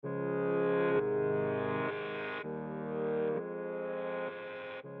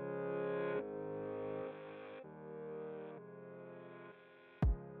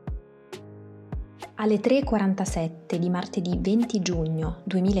Alle 3:47 di martedì 20 giugno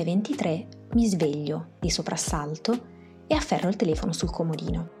 2023 mi sveglio di soprassalto e afferro il telefono sul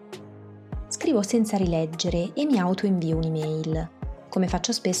comodino. Scrivo senza rileggere e mi autoinvio un'email, come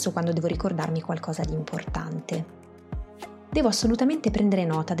faccio spesso quando devo ricordarmi qualcosa di importante. Devo assolutamente prendere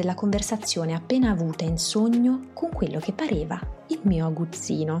nota della conversazione appena avuta in sogno con quello che pareva il mio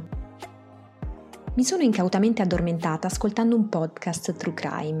aguzzino. Mi sono incautamente addormentata ascoltando un podcast true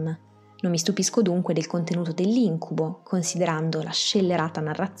crime. Non mi stupisco dunque del contenuto dell'incubo, considerando la scellerata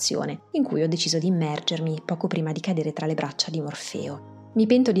narrazione in cui ho deciso di immergermi poco prima di cadere tra le braccia di Morfeo. Mi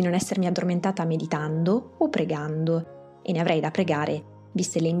pento di non essermi addormentata meditando o pregando, e ne avrei da pregare,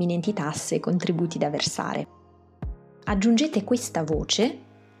 viste le imminenti tasse e contributi da versare. Aggiungete questa voce,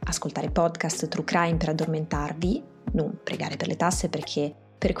 ascoltare podcast true crime per addormentarvi, non pregare per le tasse perché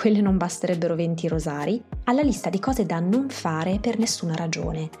per quelle non basterebbero 20 rosari, alla lista di cose da non fare per nessuna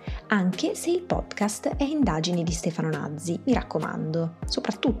ragione, anche se il podcast è Indagini di Stefano Nazzi, mi raccomando,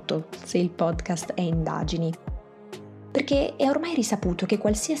 soprattutto se il podcast è Indagini. Perché è ormai risaputo che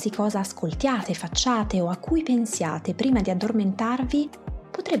qualsiasi cosa ascoltiate, facciate o a cui pensiate prima di addormentarvi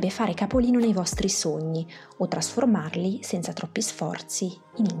potrebbe fare capolino nei vostri sogni o trasformarli, senza troppi sforzi,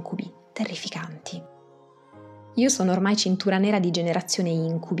 in incubi terrificanti. Io sono ormai cintura nera di generazione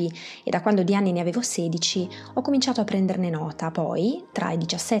incubi e da quando di anni ne avevo 16 ho cominciato a prenderne nota, poi, tra i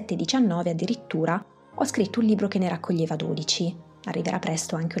 17 e i 19 addirittura, ho scritto un libro che ne raccoglieva 12. Arriverà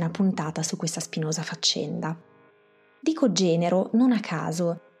presto anche una puntata su questa spinosa faccenda. Dico genero non a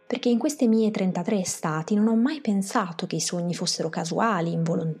caso, perché in queste mie 33 estati non ho mai pensato che i sogni fossero casuali,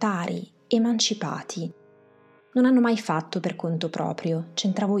 involontari, emancipati. Non hanno mai fatto per conto proprio,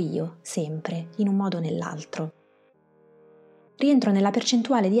 c'entravo io, sempre, in un modo o nell'altro. Rientro nella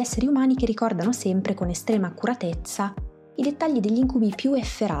percentuale di esseri umani che ricordano sempre con estrema accuratezza i dettagli degli incubi più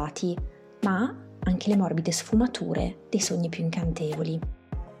efferati, ma anche le morbide sfumature dei sogni più incantevoli.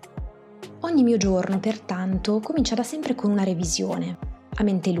 Ogni mio giorno, pertanto, comincia da sempre con una revisione, a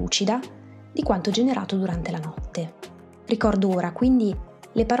mente lucida, di quanto generato durante la notte. Ricordo ora, quindi,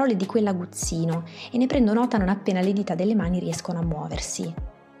 le parole di quell'aguzzino e ne prendo nota non appena le dita delle mani riescono a muoversi.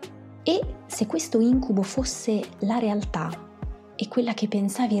 E se questo incubo fosse la realtà e quella che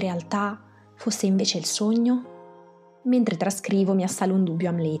pensavi realtà fosse invece il sogno? Mentre trascrivo mi assale un dubbio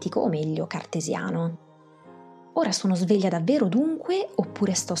amletico, o meglio cartesiano. Ora sono sveglia davvero dunque,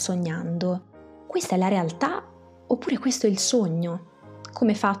 oppure sto sognando? Questa è la realtà, oppure questo è il sogno?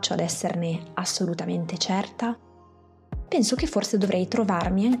 Come faccio ad esserne assolutamente certa? Penso che forse dovrei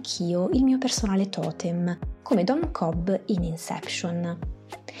trovarmi anch'io il mio personale totem, come Don Cobb in Inception.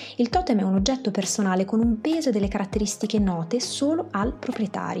 Il totem è un oggetto personale con un peso e delle caratteristiche note solo al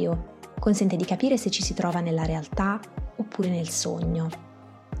proprietario. Consente di capire se ci si trova nella realtà oppure nel sogno.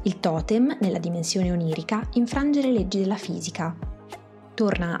 Il totem, nella dimensione onirica, infrange le leggi della fisica.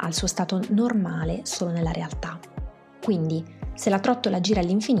 Torna al suo stato normale solo nella realtà. Quindi, se la trottola gira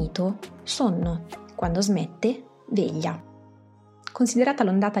all'infinito, sonno. Quando smette, veglia. Considerata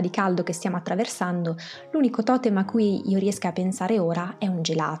l'ondata di caldo che stiamo attraversando, l'unico totem a cui io riesca a pensare ora è un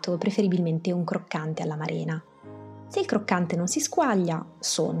gelato, preferibilmente un croccante all'amarena. Se il croccante non si squaglia,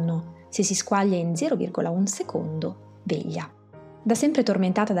 sonno. Se si squaglia in 0,1 secondo, veglia. Da sempre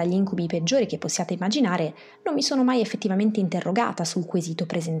tormentata dagli incubi peggiori che possiate immaginare, non mi sono mai effettivamente interrogata sul quesito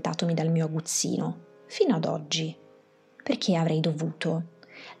presentatomi dal mio aguzzino, fino ad oggi. Perché avrei dovuto?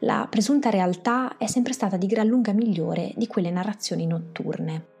 La presunta realtà è sempre stata di gran lunga migliore di quelle narrazioni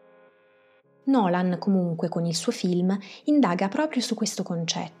notturne. Nolan, comunque, con il suo film, indaga proprio su questo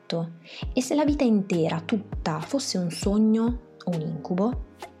concetto. E se la vita intera, tutta, fosse un sogno o un incubo?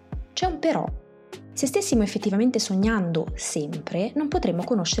 C'è un però. Se stessimo effettivamente sognando sempre, non potremmo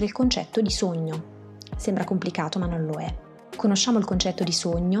conoscere il concetto di sogno. Sembra complicato, ma non lo è. Conosciamo il concetto di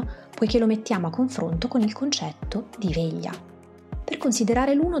sogno poiché lo mettiamo a confronto con il concetto di veglia. Per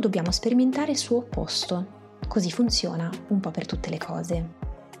considerare l'uno dobbiamo sperimentare il suo opposto. Così funziona un po' per tutte le cose.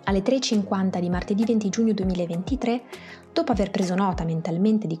 Alle 3:50 di martedì 20 giugno 2023, dopo aver preso nota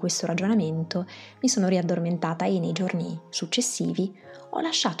mentalmente di questo ragionamento, mi sono riaddormentata e nei giorni successivi ho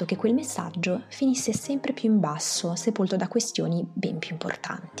lasciato che quel messaggio finisse sempre più in basso, sepolto da questioni ben più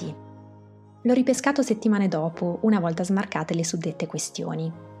importanti. L'ho ripescato settimane dopo, una volta smarcate le suddette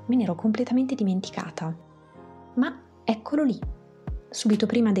questioni. Me ne ero completamente dimenticata. Ma eccolo lì. Subito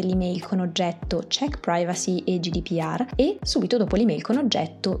prima dell'email con oggetto Check Privacy e GDPR e subito dopo l'email con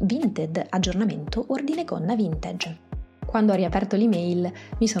oggetto Vinted aggiornamento ordine gonna vintage. Quando ho riaperto l'email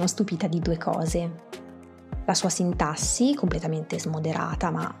mi sono stupita di due cose. La sua sintassi, completamente smoderata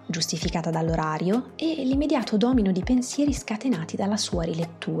ma giustificata dall'orario, e l'immediato domino di pensieri scatenati dalla sua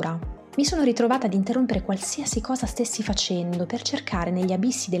rilettura. Mi sono ritrovata ad interrompere qualsiasi cosa stessi facendo per cercare negli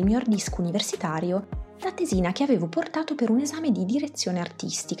abissi del mio hard disk universitario la tesina che avevo portato per un esame di direzione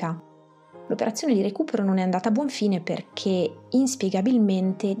artistica. L'operazione di recupero non è andata a buon fine perché,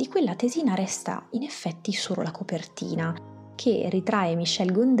 inspiegabilmente, di quella tesina resta in effetti solo la copertina, che ritrae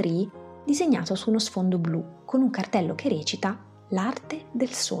Michel Gondry disegnato su uno sfondo blu, con un cartello che recita «L'arte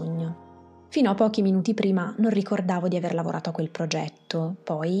del sogno». Fino a pochi minuti prima non ricordavo di aver lavorato a quel progetto,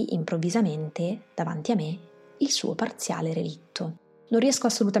 poi, improvvisamente, davanti a me, il suo parziale relitto. Non riesco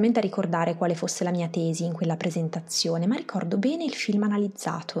assolutamente a ricordare quale fosse la mia tesi in quella presentazione, ma ricordo bene il film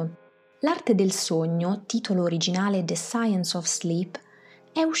analizzato. L'arte del sogno, titolo originale The Science of Sleep,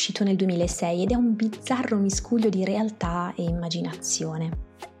 è uscito nel 2006 ed è un bizzarro miscuglio di realtà e immaginazione.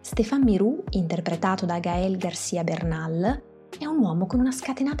 Stéphane Mirou, interpretato da Gaël García Bernal, è un uomo con una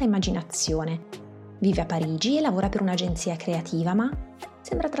scatenata immaginazione. Vive a Parigi e lavora per un'agenzia creativa, ma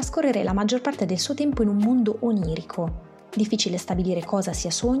sembra trascorrere la maggior parte del suo tempo in un mondo onirico. Difficile stabilire cosa sia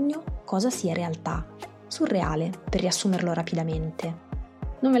sogno, cosa sia realtà. Surreale, per riassumerlo rapidamente.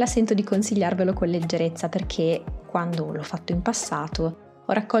 Non me la sento di consigliarvelo con leggerezza perché, quando l'ho fatto in passato,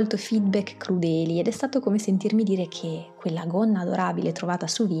 ho raccolto feedback crudeli ed è stato come sentirmi dire che quella gonna adorabile trovata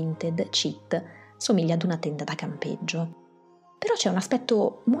su Vinted, cheat, somiglia ad una tenda da campeggio. Però c'è un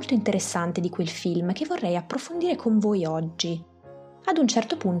aspetto molto interessante di quel film che vorrei approfondire con voi oggi. Ad un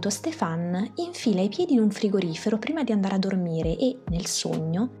certo punto Stéphane infila i piedi in un frigorifero prima di andare a dormire e, nel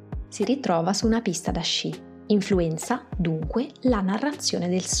sogno, si ritrova su una pista da sci. Influenza, dunque, la narrazione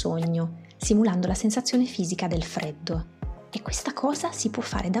del sogno, simulando la sensazione fisica del freddo. E questa cosa si può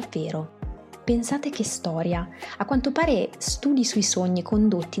fare davvero. Pensate che storia! A quanto pare studi sui sogni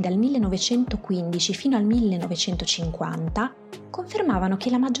condotti dal 1915 fino al 1950 confermavano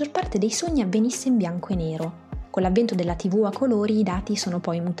che la maggior parte dei sogni avvenisse in bianco e nero. Con l'avvento della TV a colori i dati sono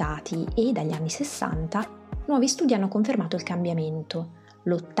poi mutati e dagli anni 60 nuovi studi hanno confermato il cambiamento.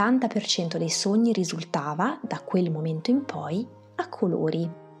 L'80% dei sogni risultava, da quel momento in poi, a colori.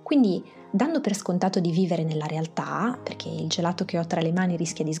 Quindi, dando per scontato di vivere nella realtà, perché il gelato che ho tra le mani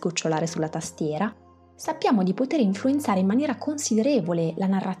rischia di sgocciolare sulla tastiera, sappiamo di poter influenzare in maniera considerevole la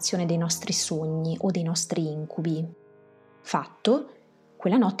narrazione dei nostri sogni o dei nostri incubi. Fatto,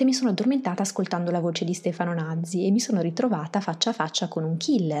 quella notte mi sono addormentata ascoltando la voce di Stefano Nazzi e mi sono ritrovata faccia a faccia con un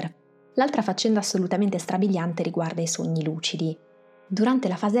killer. L'altra faccenda assolutamente strabiliante riguarda i sogni lucidi. Durante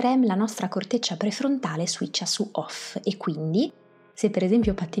la fase REM la nostra corteccia prefrontale switcha su off e quindi, se per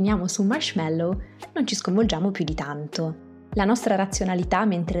esempio pattiniamo su un marshmallow, non ci sconvolgiamo più di tanto. La nostra razionalità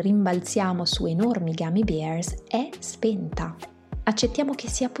mentre rimbalziamo su enormi gummy bears è spenta. Accettiamo che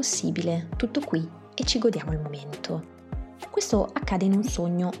sia possibile, tutto qui, e ci godiamo il momento. Questo accade in un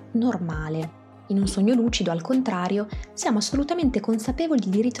sogno normale. In un sogno lucido, al contrario, siamo assolutamente consapevoli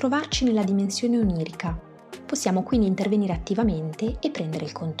di ritrovarci nella dimensione onirica. Possiamo quindi intervenire attivamente e prendere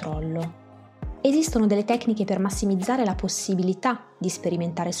il controllo. Esistono delle tecniche per massimizzare la possibilità di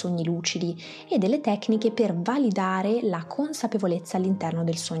sperimentare sogni lucidi e delle tecniche per validare la consapevolezza all'interno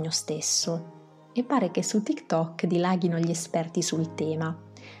del sogno stesso. E pare che su TikTok dilaghino gli esperti sul tema.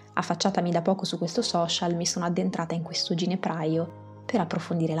 Affacciatami da poco su questo social, mi sono addentrata in questo ginepraio per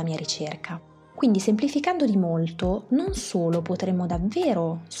approfondire la mia ricerca. Quindi, semplificando di molto, non solo potremmo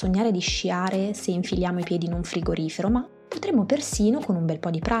davvero sognare di sciare se infiliamo i piedi in un frigorifero, ma potremmo persino, con un bel po'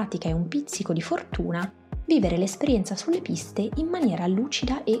 di pratica e un pizzico di fortuna, vivere l'esperienza sulle piste in maniera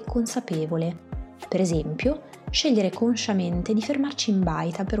lucida e consapevole. Per esempio, scegliere consciamente di fermarci in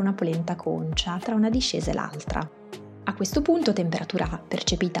baita per una polenta concia tra una discesa e l'altra. A questo punto, temperatura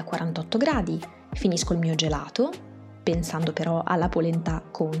percepita a 48 gradi, finisco il mio gelato, pensando però alla polenta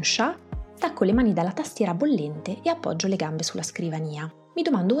conscia, stacco le mani dalla tastiera bollente e appoggio le gambe sulla scrivania. Mi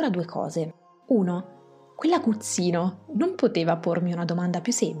domando ora due cose. 1. Quell'aguzzino non poteva pormi una domanda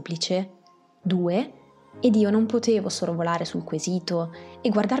più semplice? 2. Ed io non potevo sorvolare sul quesito e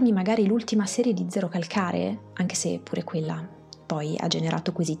guardarmi magari l'ultima serie di Zero Calcare, anche se pure quella poi ha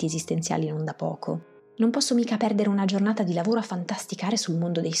generato quesiti esistenziali non da poco. Non posso mica perdere una giornata di lavoro a fantasticare sul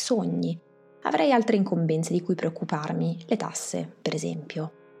mondo dei sogni. Avrei altre incombenze di cui preoccuparmi, le tasse, per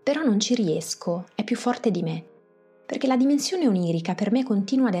esempio. Però non ci riesco, è più forte di me, perché la dimensione onirica per me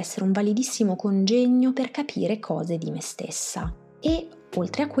continua ad essere un validissimo congegno per capire cose di me stessa. E,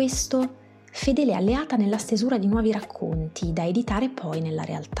 oltre a questo, fedele alleata nella stesura di nuovi racconti da editare poi nella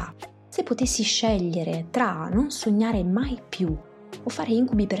realtà. Se potessi scegliere tra non sognare mai più o fare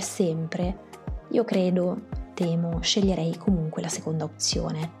incubi per sempre, io temo, sceglierei comunque la seconda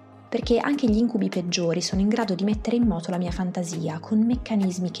opzione. Perché anche gli incubi peggiori sono in grado di mettere in moto la mia fantasia con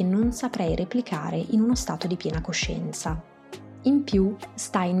meccanismi che non saprei replicare in uno stato di piena coscienza. In più,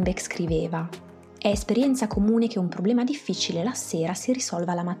 Steinbeck scriveva: «È esperienza comune che un problema difficile la sera si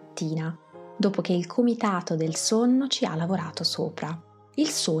risolva la mattina, dopo che il comitato del sonno ci ha lavorato sopra». Il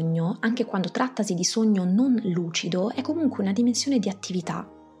sogno, anche quando trattasi di sogno non lucido, è comunque una dimensione di attività.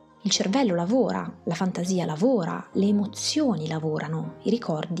 Il cervello lavora, la fantasia lavora, le emozioni lavorano, i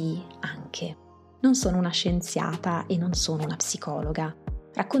ricordi anche. Non sono una scienziata e non sono una psicologa.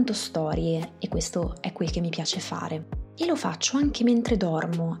 Racconto storie e questo è quel che mi piace fare. E lo faccio anche mentre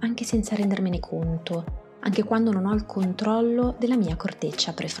dormo, anche senza rendermene conto, anche quando non ho il controllo della mia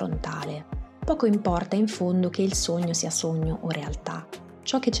corteccia prefrontale. Poco importa in fondo che il sogno sia sogno o realtà.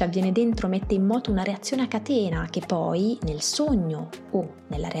 Ciò che ci avviene dentro mette in moto una reazione a catena che poi, nel sogno o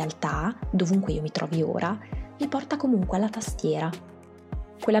nella realtà, dovunque io mi trovi ora, mi porta comunque alla tastiera.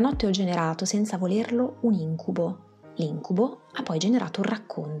 Quella notte ho generato, senza volerlo, un incubo. L'incubo ha poi generato un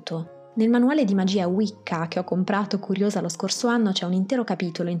racconto. Nel manuale di magia Wicca che ho comprato curiosa lo scorso anno c'è un intero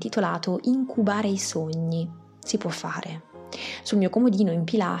capitolo intitolato Incubare i sogni. Si può fare. Sul mio comodino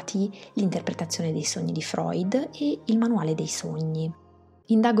impilati l'interpretazione dei sogni di Freud e il manuale dei sogni.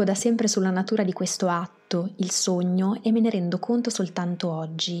 Indago da sempre sulla natura di questo atto, il sogno, e me ne rendo conto soltanto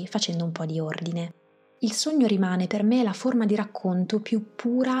oggi, facendo un po' di ordine. Il sogno rimane per me la forma di racconto più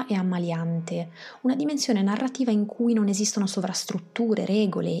pura e ammaliante, una dimensione narrativa in cui non esistono sovrastrutture,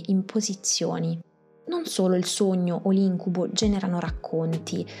 regole, imposizioni. Non solo il sogno o l'incubo generano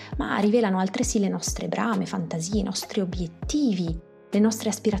racconti, ma rivelano altresì le nostre brame, fantasie, i nostri obiettivi, le nostre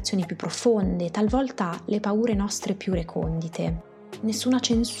aspirazioni più profonde, talvolta le paure nostre più recondite. Nessuna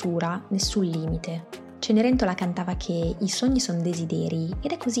censura, nessun limite. Cenerentola cantava che i sogni sono desideri,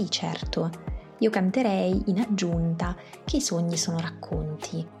 ed è così, certo. Io canterei, in aggiunta, che i sogni sono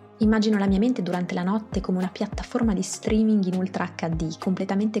racconti. Immagino la mia mente durante la notte come una piattaforma di streaming in Ultra HD,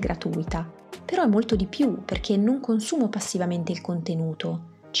 completamente gratuita. Però è molto di più, perché non consumo passivamente il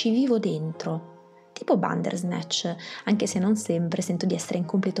contenuto, ci vivo dentro. Tipo Bandersnatch, anche se non sempre sento di essere in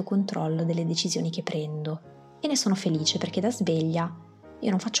completo controllo delle decisioni che prendo. E ne sono felice perché da sveglia io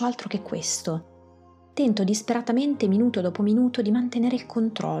non faccio altro che questo. Tento disperatamente minuto dopo minuto di mantenere il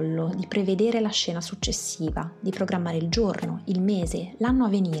controllo, di prevedere la scena successiva, di programmare il giorno, il mese, l'anno a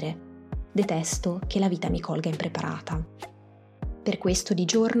venire. Detesto che la vita mi colga impreparata. Per questo di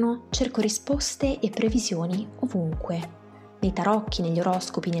giorno cerco risposte e previsioni ovunque, nei tarocchi, negli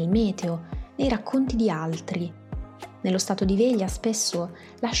oroscopi, nel meteo, nei racconti di altri. Nello stato di veglia spesso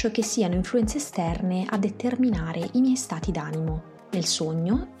lascio che siano influenze esterne a determinare i miei stati d'animo. Nel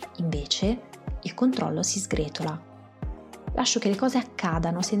sogno, invece, il controllo si sgretola. Lascio che le cose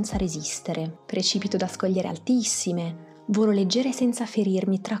accadano senza resistere, precipito da scogliere altissime, volo leggere senza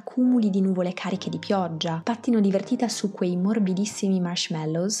ferirmi tra cumuli di nuvole cariche di pioggia, pattino divertita su quei morbidissimi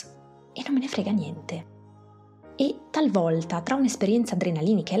marshmallows e non me ne frega niente. E talvolta, tra un'esperienza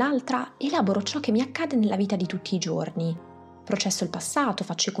adrenalinica e l'altra, elaboro ciò che mi accade nella vita di tutti i giorni. Processo il passato,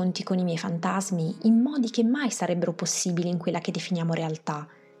 faccio i conti con i miei fantasmi, in modi che mai sarebbero possibili in quella che definiamo realtà.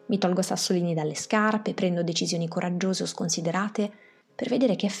 Mi tolgo sassolini dalle scarpe, prendo decisioni coraggiose o sconsiderate, per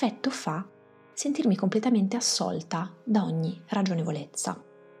vedere che effetto fa sentirmi completamente assolta da ogni ragionevolezza.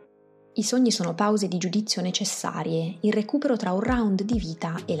 I sogni sono pause di giudizio necessarie, il recupero tra un round di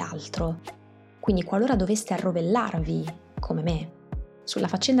vita e l'altro. Quindi qualora doveste arrovellarvi, come me, sulla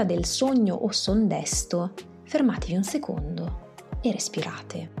faccenda del sogno o sondesto, fermatevi un secondo e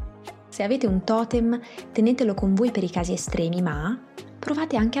respirate. Se avete un totem, tenetelo con voi per i casi estremi, ma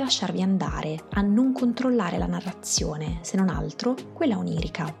provate anche a lasciarvi andare, a non controllare la narrazione, se non altro quella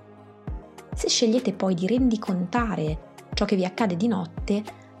onirica. Se scegliete poi di rendicontare ciò che vi accade di notte,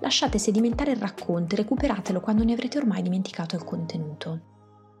 lasciate sedimentare il racconto e recuperatelo quando ne avrete ormai dimenticato il contenuto.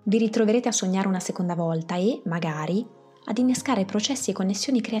 Vi ritroverete a sognare una seconda volta e, magari, ad innescare processi e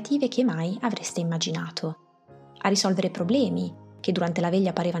connessioni creative che mai avreste immaginato, a risolvere problemi che durante la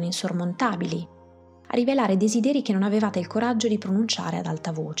veglia parevano insormontabili, a rivelare desideri che non avevate il coraggio di pronunciare ad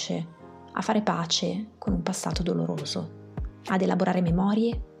alta voce, a fare pace con un passato doloroso, ad elaborare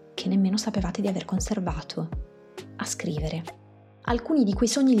memorie che nemmeno sapevate di aver conservato, a scrivere. Alcuni di quei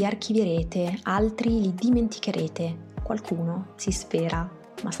sogni li archivierete, altri li dimenticherete, qualcuno, si spera,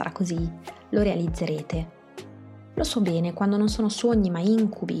 ma sarà così, lo realizzerete. Lo so bene, quando non sono sogni ma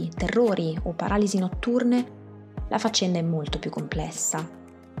incubi, terrori o paralisi notturne, la faccenda è molto più complessa.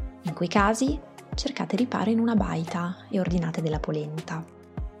 In quei casi cercate riparo in una baita e ordinate della polenta.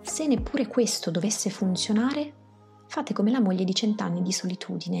 Se neppure questo dovesse funzionare, fate come la moglie di 100 anni di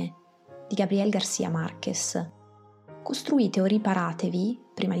solitudine, di Gabriel García Márquez. Costruite o riparatevi,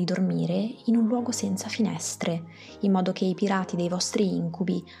 prima di dormire, in un luogo senza finestre, in modo che i pirati dei vostri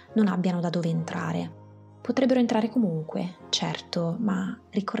incubi non abbiano da dove entrare. Potrebbero entrare comunque, certo, ma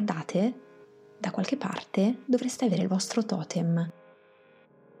ricordate, da qualche parte dovreste avere il vostro totem.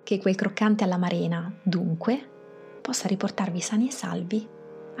 Che quel croccante all'amarena, dunque, possa riportarvi sani e salvi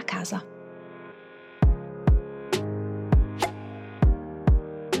a casa.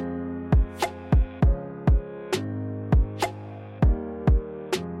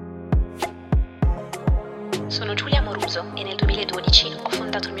 Sono Giulia Amoruso e nel 2012 ho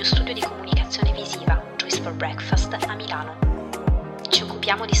fondato il mio studio di comunicazione visiva, Juice for Breakfast, a Milano. Ci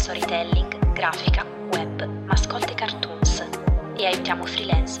occupiamo di storytelling, grafica, web, mascotte e cartoons e aiutiamo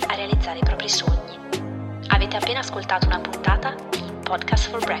freelance a realizzare i propri sogni. Avete appena ascoltato una puntata di Podcast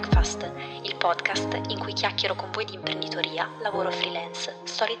for Breakfast, il podcast in cui chiacchiero con voi di imprenditoria, lavoro freelance,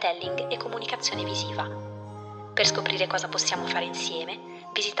 storytelling e comunicazione visiva. Per scoprire cosa possiamo fare insieme,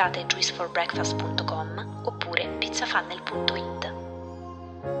 visitate juiceforbreakfast.com oppure pizzafunnel.it.